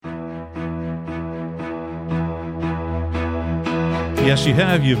Yes, you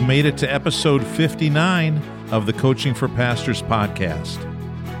have. You've made it to episode 59 of the Coaching for Pastors podcast.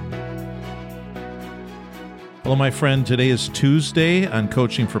 Hello, my friend. Today is Tuesday on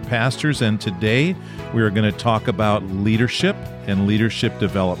Coaching for Pastors, and today we are going to talk about leadership and leadership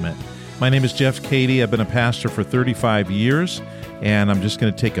development. My name is Jeff Cady. I've been a pastor for 35 years, and I'm just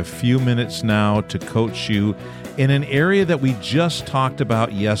going to take a few minutes now to coach you in an area that we just talked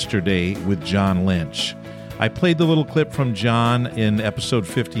about yesterday with John Lynch. I played the little clip from John in episode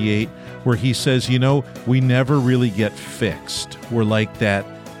 58 where he says, we never really get fixed. We're like that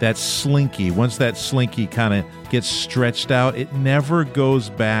slinky. Once that slinky kind of gets stretched out, it never goes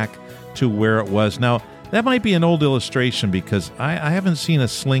back to where it was. Now, that might be an old illustration because I haven't seen a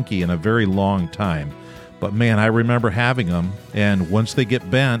slinky in a very long time. But man, I remember having them, and once they get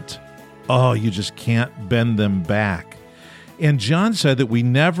bent, you just can't bend them back. And John said that we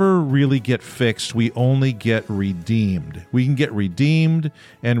never really get fixed, we only get redeemed. We can get redeemed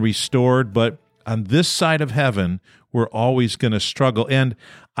and restored, but on this side of heaven, we're always going to struggle. And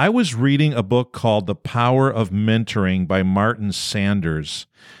I was reading a book called The Power of Mentoring by Martin Sanders.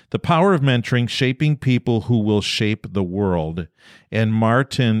 The Power of Mentoring, Shaping People Who Will Shape the World. And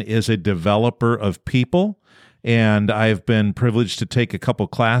Martin is a developer of people, and I've been privileged to take a couple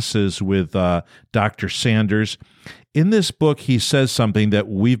classes with Dr. Sanders. In this book, he says something that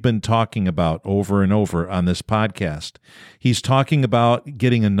we've been talking about over and over on this podcast. He's talking about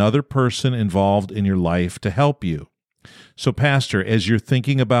getting another person involved in your life to help you. So, Pastor, as you're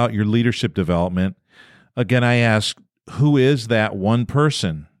thinking about your leadership development, again, I ask, who is that one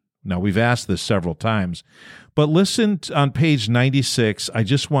person? Now, we've asked this several times, but listen on page 96. I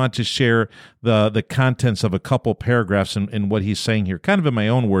just want to share the contents of a couple paragraphs in what he's saying here, kind of in my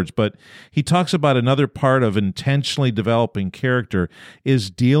own words, but he talks about another part of intentionally developing character is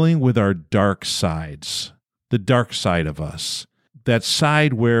dealing with our dark sides, the dark side of us, that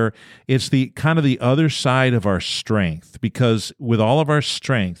side where it's the kind of the other side of our strength, because with all of our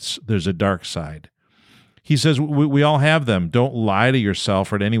strengths, there's a dark side. He says we all have them. Don't lie to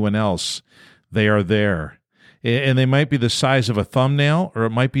yourself or to anyone else. They are there. And they might be the size of a thumbnail, or it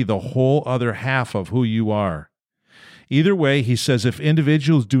might be the whole other half of who you are. Either way, he says, if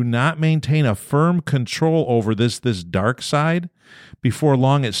individuals do not maintain a firm control over this dark side, before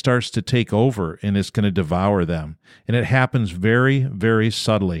long it starts to take over and it's going to devour them. And it happens very, very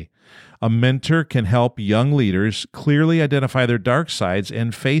subtly. A mentor can help young leaders clearly identify their dark sides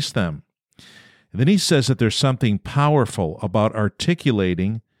and face them. And then he says that there's something powerful about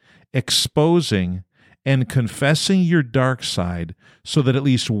articulating, exposing, and confessing your dark side so that at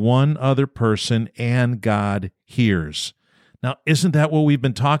least one other person and God hears. Now, isn't that what we've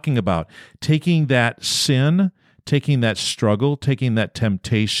been talking about? Taking that sin, taking that struggle, taking that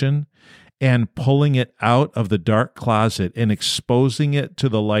temptation, and pulling it out of the dark closet and exposing it to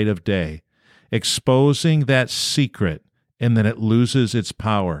the light of day, exposing that secret, and then it loses its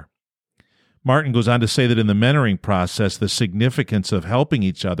power. Martin goes on to say that in the mentoring process, the significance of helping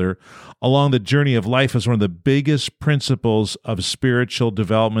each other along the journey of life is one of the biggest principles of spiritual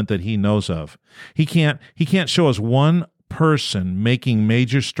development that he knows of. He can't show us one person making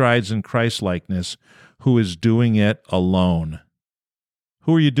major strides in Christ-likeness who is doing it alone.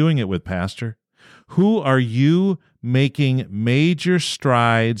 Who are you doing it with, Pastor? Who are you making major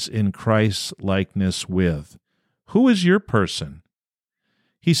strides in Christ-likeness with? Who is your person?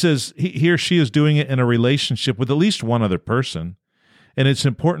 He says he or she is doing it in a relationship with at least one other person, and it's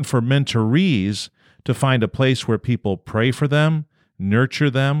important for mentorees to find a place where people pray for them,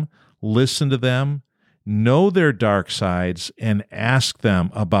 nurture them, listen to them, know their dark sides, and ask them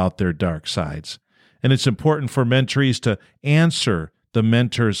about their dark sides. And it's important for mentorees to answer the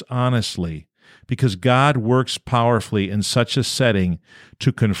mentors honestly, because God works powerfully in such a setting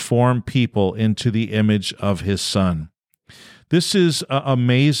to conform people into the image of His Son. This is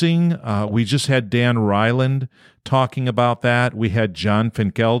amazing. We just had Dan Ryland talking about that. We had John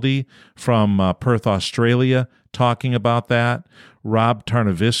Finkelde from Perth, Australia, talking about that. Rob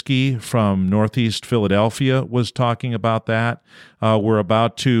Tarnovisky from Northeast Philadelphia was talking about that. We're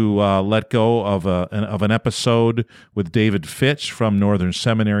about to let go of an episode with David Fitch from Northern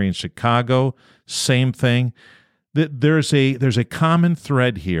Seminary in Chicago. Same thing. There's a common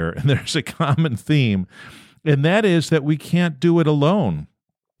thread here, and there's a common theme. And that is that we can't do it alone.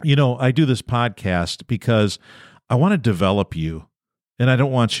 I do this podcast because I want to develop you, and I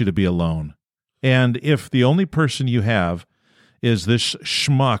don't want you to be alone. And if the only person you have is this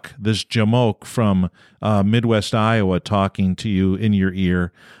schmuck, this jamoke from Midwest Iowa talking to you in your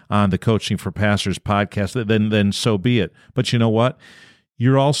ear on the Coaching for Pastors podcast, then so be it. But you know what?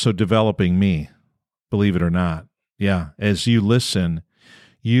 You're also developing me, believe it or not. Yeah, as you listen,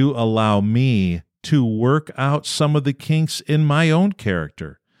 you allow me to work out some of the kinks in my own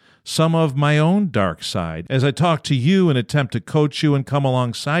character, some of my own dark side. As I talk to you and attempt to coach you and come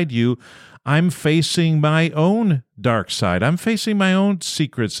alongside you, I'm facing my own dark side. I'm facing my own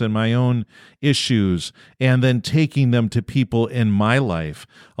secrets and my own issues, and then taking them to people in my life,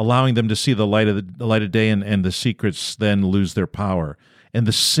 allowing them to see the light of day, and the secrets then lose their power. And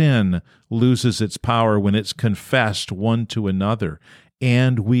the sin loses its power when it's confessed one to another,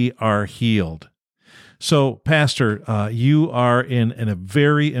 and we are healed. So, Pastor, you are in a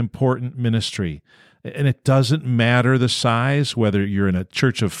very important ministry, and it doesn't matter the size, whether you're in a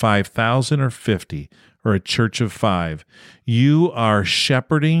church of 5,000 or 50 or a church of 5. You are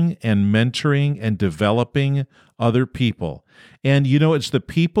shepherding and mentoring and developing other people. And, it's the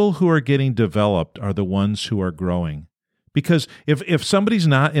people who are getting developed are the ones who are growing. Because if somebody's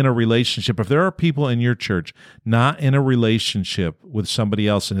not in a relationship, if there are people in your church not in a relationship with somebody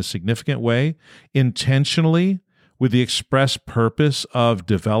else in a significant way, intentionally, with the express purpose of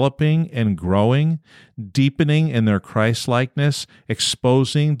developing and growing, deepening in their Christ-likeness,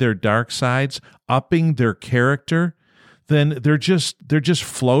 exposing their dark sides, upping their character, then they're just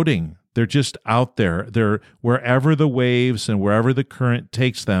floating. They're just out there. They're wherever the waves and wherever the current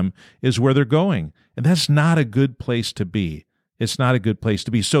takes them is where they're going. And that's not a good place to be. It's not a good place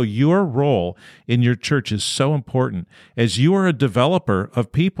to be. So your role in your church is so important. As you are a developer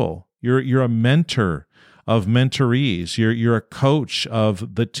of people, you're a mentor of mentorees. You're a coach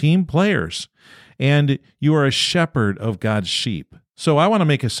of the team players, and you are a shepherd of God's sheep. So I want to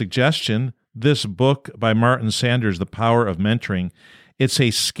make a suggestion. This book by Martin Sanders, The Power of Mentoring, it's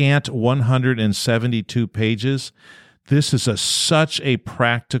a scant 172 pages. This is such a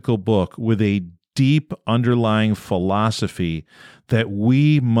practical book with a deep underlying philosophy that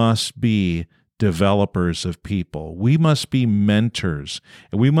we must be developers of people. We must be mentors,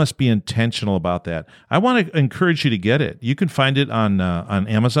 and we must be intentional about that. I want to encourage you to get it. You can find it on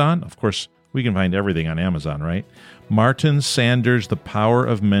Amazon. Of course, we can find everything on Amazon, right? Martin Sanders, The Power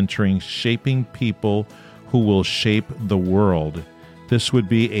of Mentoring, Shaping People Who Will Shape the World. This would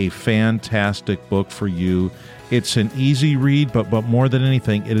be a fantastic book for you. It's an easy read, but more than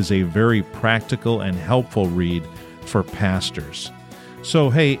anything, it is a very practical and helpful read for pastors. So,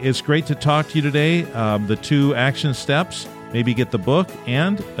 hey, it's great to talk to you today. The 2 action steps, maybe get the book,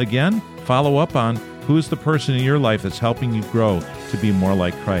 and again, follow up on who is the person in your life that's helping you grow to be more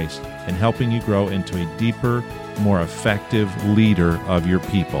like Christ and helping you grow into a deeper, more effective leader of your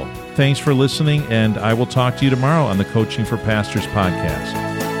people. Thanks for listening, and I will talk to you tomorrow on the Coaching for Pastors podcast.